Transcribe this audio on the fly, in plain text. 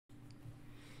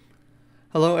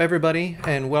Hello everybody,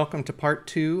 and welcome to part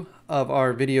 2 of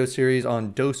our video series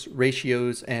on dose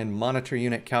ratios and monitor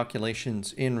unit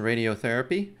calculations in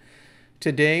radiotherapy.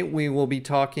 Today we will be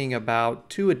talking about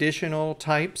two additional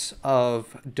types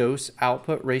of dose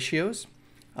output ratios,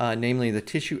 namely the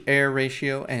tissue air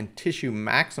ratio and tissue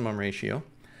maximum ratio.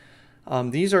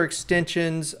 These are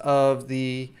extensions of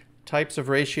the types of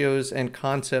ratios and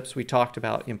concepts we talked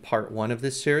about in part 1 of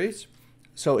this series.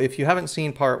 So if you haven't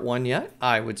seen part 1 yet,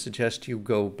 I would suggest you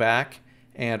go back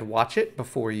and watch it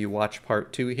before you watch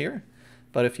part 2 here.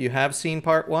 But if you have seen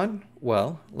part 1,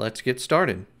 well, let's get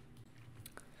started.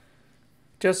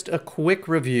 Just a quick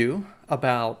review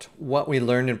about what we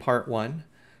learned in part 1.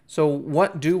 So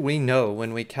what do we know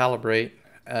when we calibrate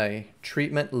a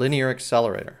treatment linear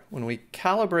accelerator? When we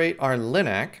calibrate our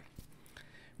LINAC,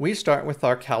 we start with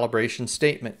our calibration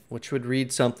statement, which would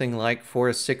read something like for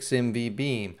a 6 MV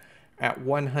beam, at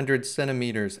 100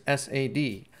 centimeters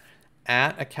SAD,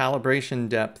 at a calibration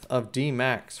depth of D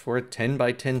max for a 10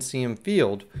 by 10 cm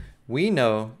field, we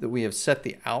know that we have set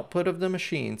the output of the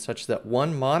machine such that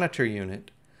one monitor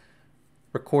unit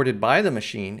recorded by the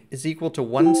machine is equal to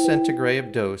 1 centigrade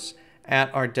of dose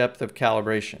at our depth of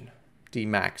calibration, D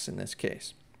max in this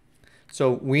case.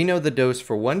 So we know the dose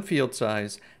for one field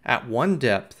size at one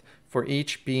depth for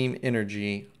each beam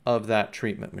energy of that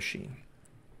treatment machine.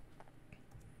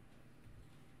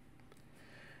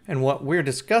 And what we're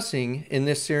discussing in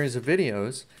this series of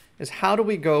videos is how do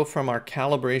we go from our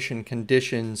calibration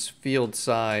conditions, field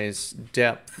size,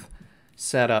 depth,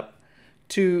 setup,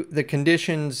 to the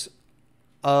conditions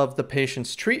of the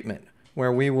patient's treatment,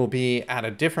 where we will be at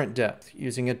a different depth,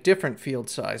 using a different field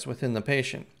size within the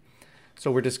patient.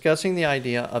 So we're discussing the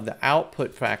idea of the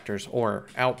output factors or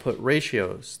output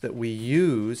ratios that we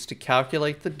use to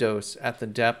calculate the dose at the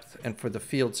depth and for the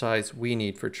field size we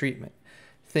need for treatment.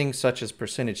 Things such as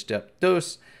percentage depth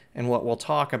dose, and what we'll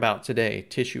talk about today,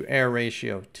 tissue air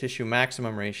ratio, tissue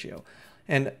maximum ratio,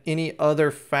 and any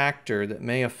other factor that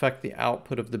may affect the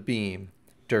output of the beam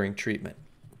during treatment.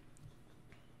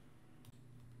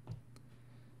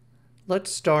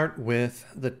 Let's start with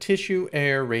the tissue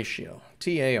air ratio,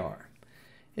 TAR.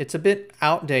 It's a bit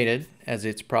outdated as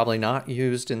it's probably not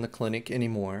used in the clinic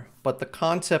anymore, but the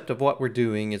concept of what we're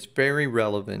doing is very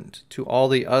relevant to all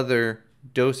the other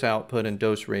dose output and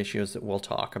dose ratios that we'll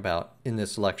talk about in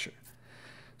this lecture.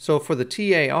 So for the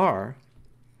TAR,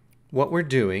 what we're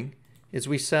doing is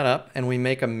we set up and we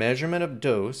make a measurement of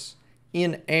dose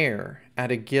in air at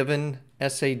a given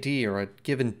SAD or a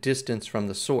given distance from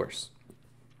the source.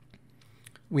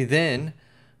 We then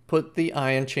put the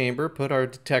ion chamber, put our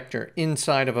detector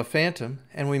inside of a phantom,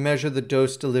 and we measure the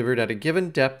dose delivered at a given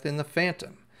depth in the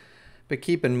phantom. But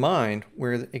keep in mind,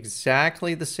 we're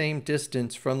exactly the same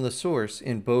distance from the source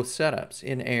in both setups,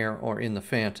 in air or in the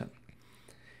phantom.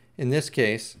 In this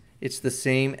case, it's the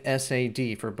same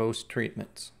SAD for both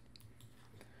treatments.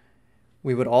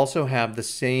 We would also have the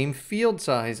same field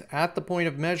size at the point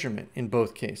of measurement in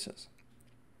both cases.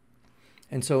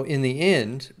 And so in the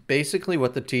end, basically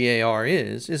what the TAR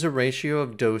is a ratio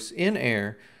of dose in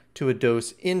air to a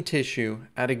dose in tissue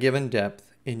at a given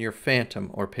depth in your phantom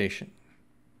or patient.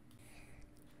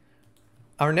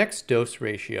 Our next dose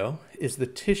ratio is the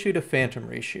tissue to phantom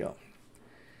ratio.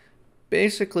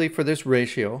 Basically for this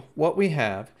ratio, what we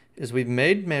have is we've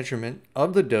made measurement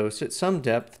of the dose at some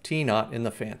depth T0 in the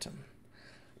phantom.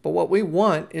 But what we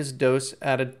want is dose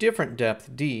at a different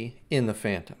depth D in the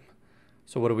phantom.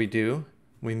 So what do?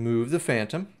 We move the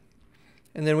phantom,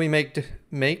 and then we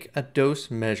make a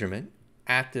dose measurement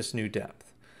at this new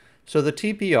depth. So the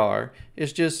TPR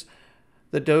is just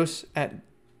the dose at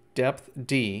depth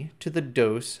D to the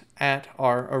dose at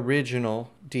our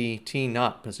original D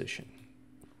T0 position.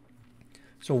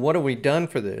 So what have we done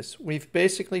for this? We've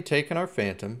basically taken our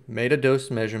phantom, made a dose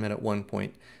measurement at one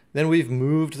point, then we've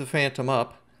moved the phantom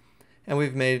up, and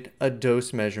we've made a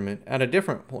dose measurement at a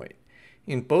different point.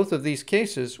 In both of these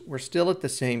cases, we're still at the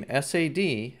same SAD,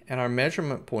 and our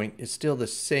measurement point is still the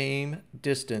same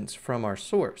distance from our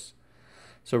source.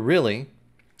 So really,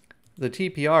 the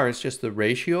TPR is just the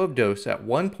ratio of dose at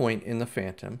one point in the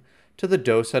phantom to the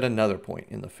dose at another point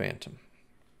in the phantom.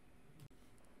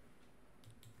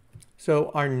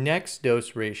 So our next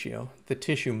dose ratio, the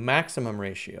tissue maximum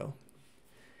ratio,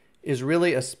 is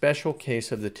really a special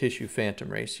case of the tissue phantom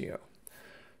ratio.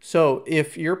 So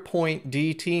if your point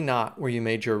DT0, where you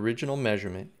made your original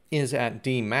measurement, is at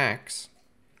D max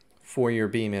for your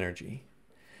beam energy,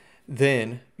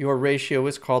 then your ratio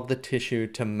is called the tissue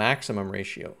to maximum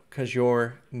ratio because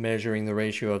you're measuring the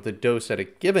ratio of the dose at a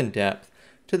given depth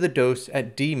to the dose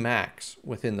at D max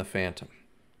within the phantom.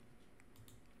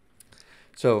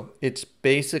 So it's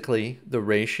basically the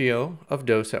ratio of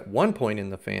dose at one point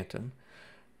in the phantom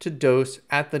to dose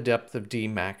at the depth of D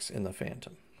max in the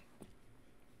phantom.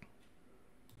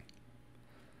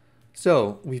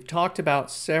 So we've talked about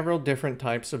several different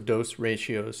types of dose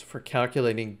ratios for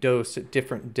calculating dose at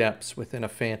different depths within a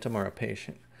phantom or a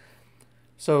patient.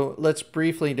 So let's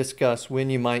briefly discuss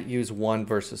when you might use one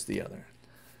versus the other.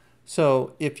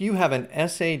 So if you have an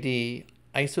SAD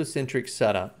isocentric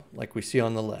setup, like we see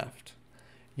on the left,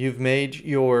 you've made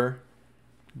your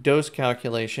dose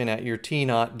calculation at your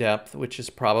T0 depth, which is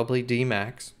probably D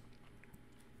max,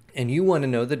 and you want to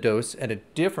know the dose at a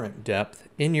different depth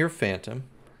in your phantom.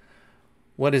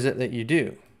 What is it that you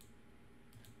do?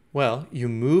 Well, you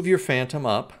move your phantom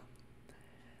up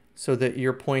so that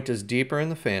your point is deeper in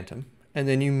the phantom, and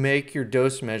then you make your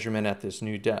dose measurement at this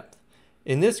new depth.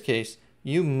 In this case,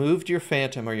 you moved your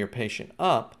phantom or your patient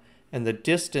up, and the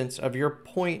distance of your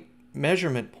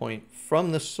measurement point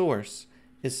from the source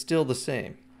is still the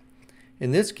same.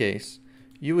 In this case,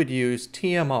 you would use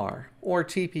TMR or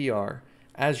TPR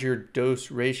as your dose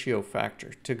ratio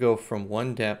factor to go from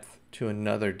one depth to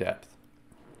another depth.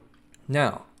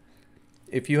 Now,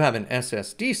 if you have an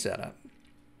SSD setup,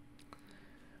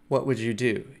 what would you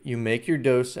do? You make your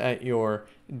dose at your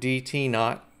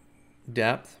DT0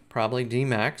 depth, probably D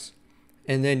max,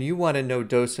 and then you want to know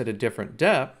dose at a different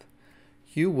depth,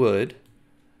 you would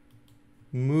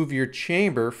move your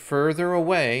chamber further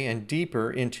away and deeper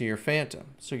into your phantom,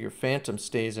 so your phantom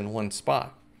stays in one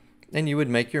spot, and you would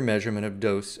make your measurement of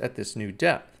dose at this new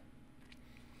depth.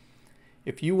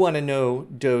 If you want to know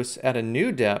dose at a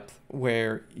new depth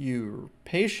where your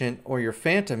patient or your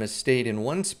phantom has stayed in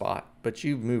one spot, but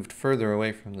you've moved further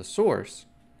away from the source,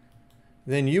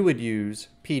 then you would use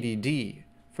PDD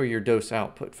for your dose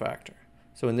output factor.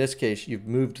 So in this case, you've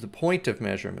moved the point of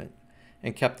measurement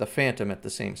and kept the phantom at the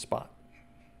same spot.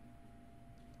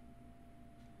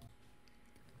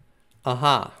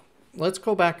 Aha! Let's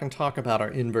go back and talk about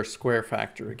our inverse square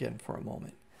factor again for a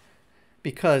moment,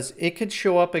 because it could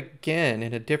show up again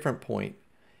at a different point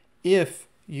if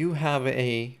you have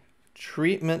a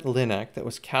treatment linac that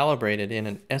was calibrated in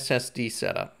an SSD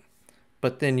setup,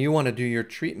 but then you want to do your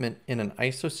treatment in an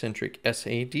isocentric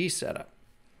SAD setup.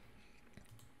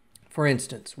 For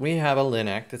instance, we have a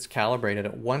linac that's calibrated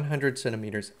at 100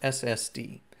 centimeters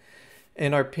SSD,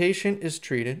 and our patient is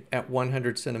treated at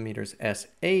 100 centimeters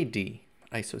SAD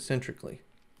isocentrically.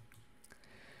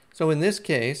 So in this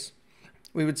case,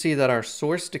 we would see that our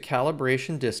source to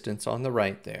calibration distance on the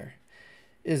right there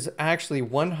is actually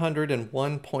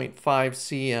 101.5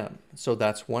 cm. So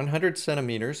that's 100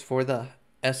 centimeters for the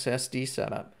SSD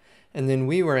setup. And then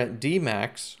we were at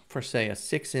Dmax for, say, a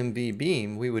 6 MV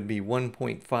beam, we would be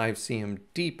 1.5 cm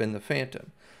deep in the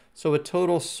phantom. So a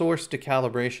total source to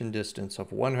calibration distance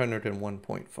of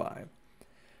 101.5.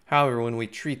 However, when we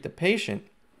treat the patient,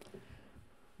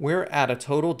 we're at a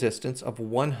total distance of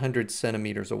 100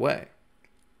 centimeters away,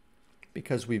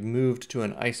 because we've moved to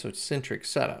an isocentric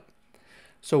setup.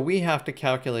 So we have to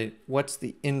calculate what's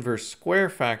the inverse square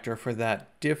factor for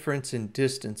that difference in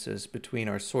distances between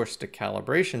our source to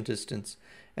calibration distance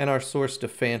and our source to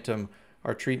phantom,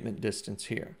 our treatment distance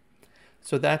here.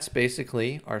 So that's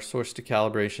basically our source to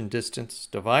calibration distance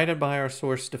divided by our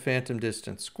source to phantom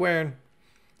distance squared.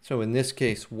 So in this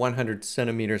case, 100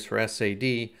 centimeters for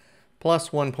SAD plus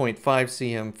 1.5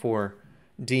 cm for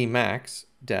D max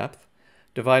depth,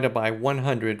 divided by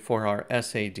 100 for our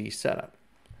SAD setup.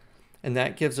 And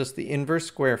that gives us the inverse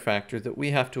square factor that we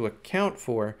have to account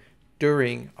for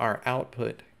during our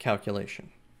output calculation.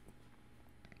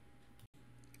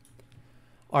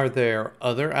 Are there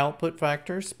other output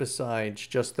factors besides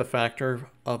just the factor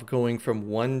of going from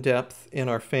one depth in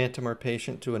our phantom or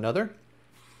patient to another?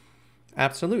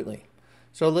 Absolutely.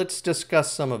 So let's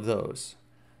discuss some of those.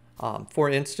 For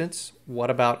instance, what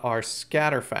about our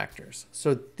scatter factors?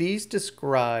 So these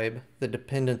describe the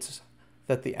dependence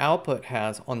that the output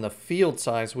has on the field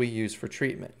size we use for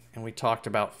treatment. And we talked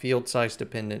about field size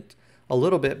dependent a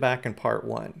little bit back in part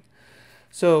 1.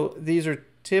 So these are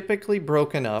typically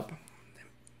broken up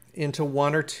into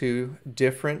one or two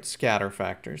different scatter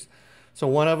factors. So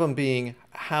one of them being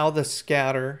how the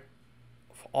scatter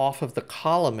off of the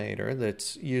collimator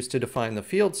that's used to define the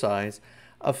field size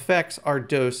affects our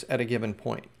dose at a given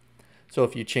point. So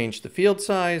if you change the field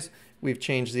size, we've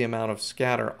changed the amount of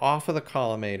scatter off of the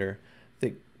collimator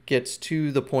that gets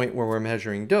to the point where we're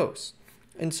measuring dose.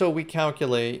 And so we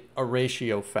calculate a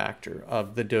ratio factor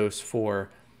of the dose for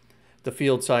the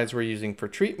field size we're using for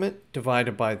treatment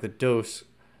divided by the dose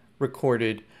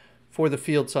recorded for the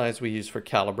field size we use for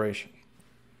calibration.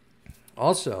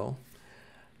 Also,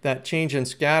 that change in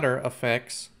scatter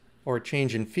affects or a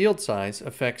change in field size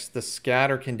affects the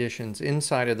scatter conditions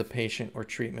inside of the patient or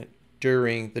treatment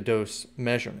during the dose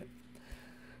measurement.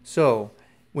 So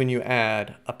when you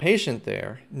add a patient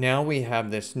there, now we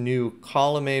have this new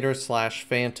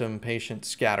collimator/phantom patient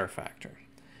scatter factor.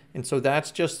 And so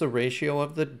that's just the ratio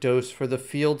of the dose for the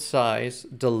field size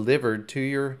delivered to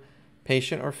your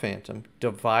patient or phantom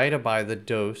divided by the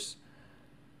dose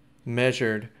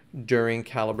measured during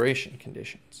calibration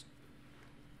conditions.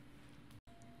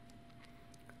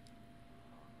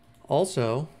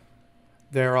 Also,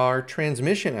 there are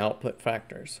transmission output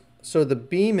factors. So the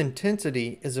beam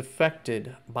intensity is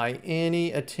affected by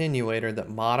any attenuator that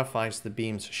modifies the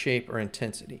beam's shape or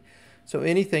intensity. So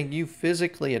anything you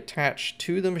physically attach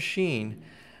to the machine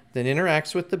that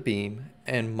interacts with the beam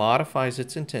and modifies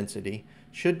its intensity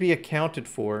should be accounted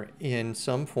for in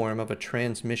some form of a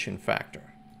transmission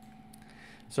factor.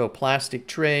 So plastic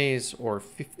trays or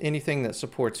anything that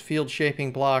supports field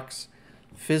shaping blocks,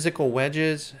 physical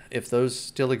wedges, if those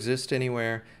still exist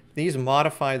anywhere, these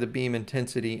modify the beam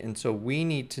intensity, and so we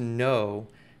need to know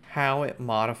how it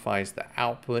modifies the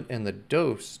output and the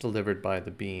dose delivered by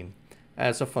the beam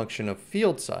as a function of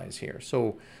field size here.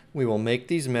 So we will make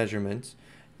these measurements.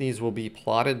 These will be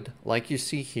plotted like you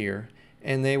see here,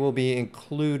 and they will be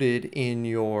included in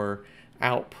your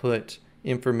output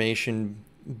information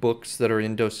books that are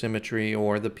in dosimetry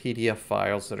or the PDF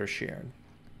files that are shared.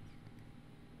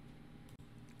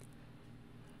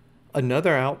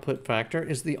 Another output factor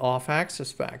is the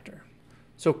off-axis factor.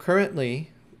 So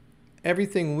currently,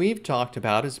 everything we've talked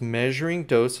about is measuring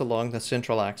dose along the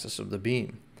central axis of the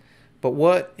beam. But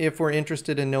what if we're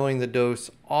interested in knowing the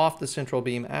dose off the central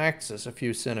beam axis a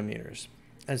few centimeters,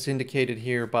 as indicated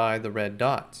here by the red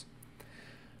dots?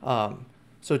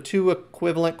 So two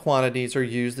equivalent quantities are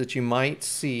used that you might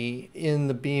see in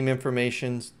the beam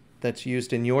information that's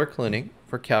used in your clinic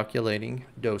for calculating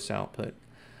dose output.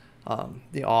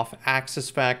 The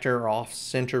off-axis factor or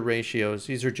off-center ratios,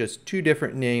 these are just two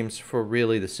different names for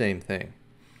really the same thing.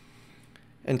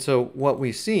 And so what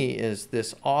we see is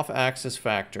this off-axis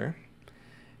factor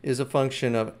is a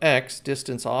function of x,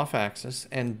 distance off-axis,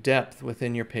 and depth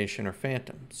within your patient or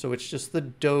phantom. So it's just the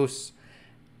dose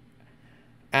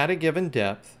at a given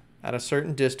depth at a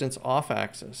certain distance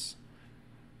off-axis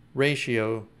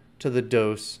ratio to the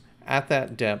dose at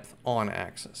that depth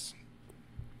on-axis.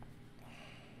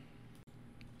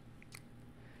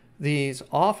 These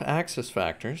off-axis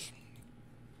factors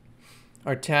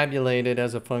are tabulated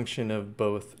as a function of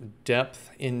both depth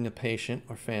in the patient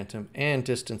or phantom and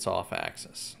distance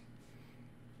off-axis.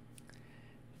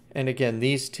 And again,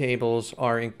 these tables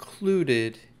are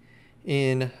included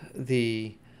in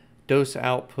the dose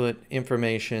output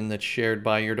information that's shared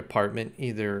by your department.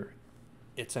 Either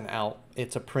it's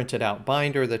a printed out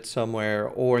binder that's somewhere,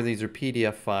 or these are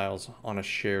PDF files on a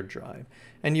shared drive.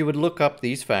 And you would look up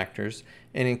these factors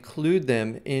and include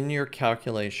them in your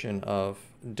calculation of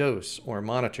dose or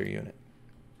monitor unit.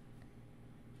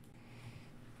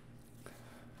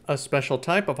 A special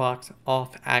type of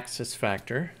off-axis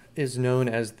factor is known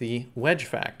as the wedge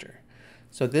factor.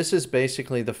 So this is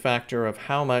basically the factor of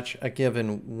how much a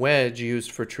given wedge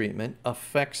used for treatment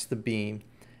affects the beam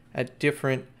at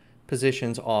different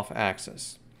positions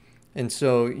off-axis. And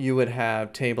so you would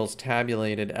have tables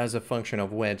tabulated as a function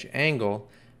of wedge angle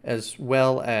as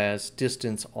well as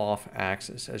distance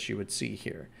off-axis, as you would see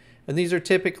here. And these are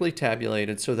typically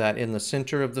tabulated so that in the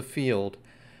center of the field,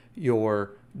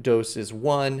 your dose is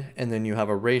 1, and then you have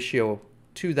a ratio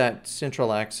to that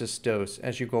central axis dose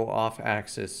as you go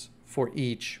off-axis for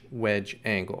each wedge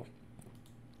angle.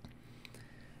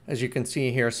 As you can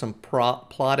see here, some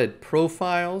plotted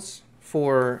profiles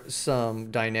for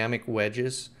some dynamic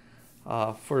wedges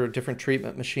for different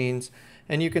treatment machines.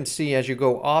 And you can see as you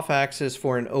go off-axis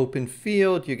for an open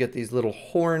field, you get these little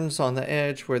horns on the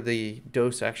edge where the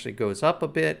dose actually goes up a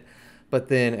bit. But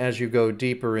then as you go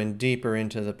deeper and deeper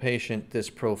into the patient, this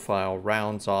profile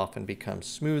rounds off and becomes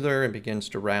smoother and begins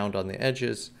to round on the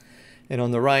edges. And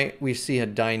on the right, we see a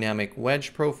dynamic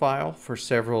wedge profile for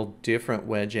several different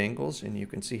wedge angles, and you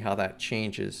can see how that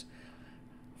changes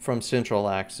from central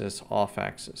axis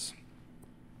off-axis.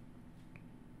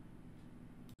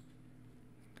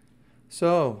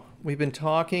 So we've been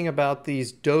talking about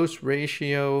these dose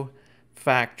ratio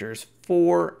factors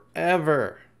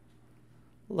forever.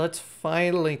 Let's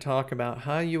finally talk about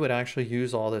how you would actually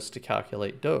use all this to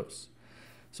calculate dose.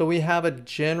 So we have a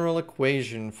general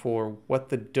equation for what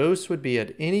the dose would be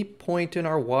at any point in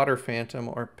our water phantom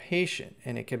or patient,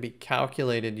 and it can be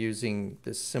calculated using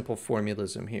this simple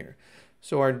formulism here.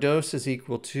 So our dose is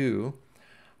equal to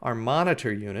our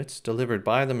monitor units delivered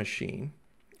by the machine,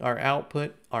 our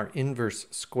output, our inverse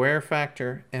square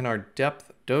factor, and our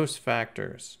depth dose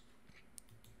factors.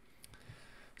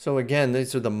 So again,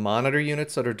 these are the monitor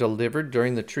units that are delivered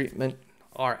during the treatment.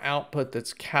 Our output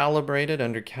that's calibrated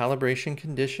under calibration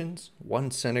conditions,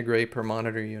 1 centigrade per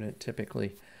monitor unit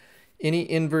typically. Any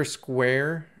inverse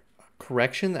square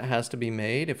correction that has to be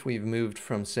made if we've moved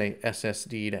from, say,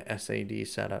 SSD to SAD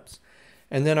setups.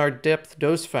 And then our depth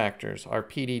dose factors, our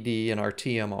PDD and our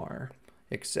TMR,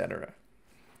 etc.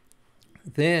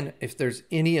 Then, if there's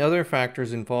any other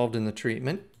factors involved in the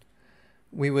treatment,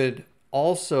 we would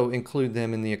also include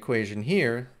them in the equation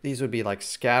here. These would be like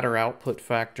scatter output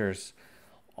factors,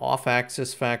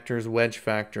 off-axis factors, wedge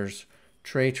factors,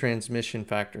 tray transmission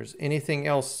factors. Anything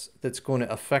else that's going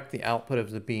to affect the output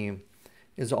of the beam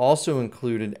is also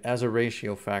included as a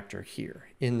ratio factor here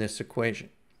in this equation.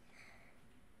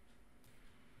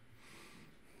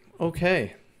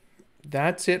 Okay,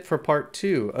 that's it for part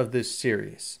 2 of this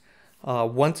series.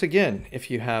 Once again, if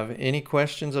you have any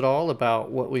questions at all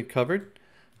about what we've covered,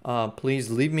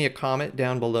 please leave me a comment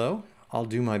down below. I'll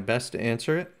do my best to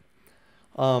answer it.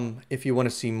 If you want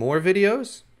to see more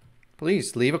videos,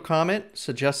 please leave a comment,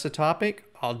 suggest a topic.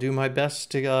 I'll do my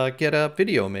best to get a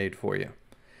video made for you.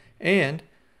 And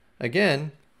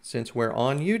again, since we're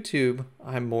on YouTube,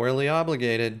 I'm morally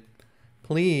obligated.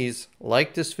 Please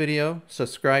like this video,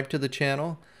 subscribe to the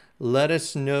channel. Let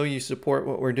us know you support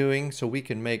what we're doing so we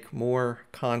can make more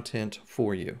content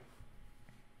for you.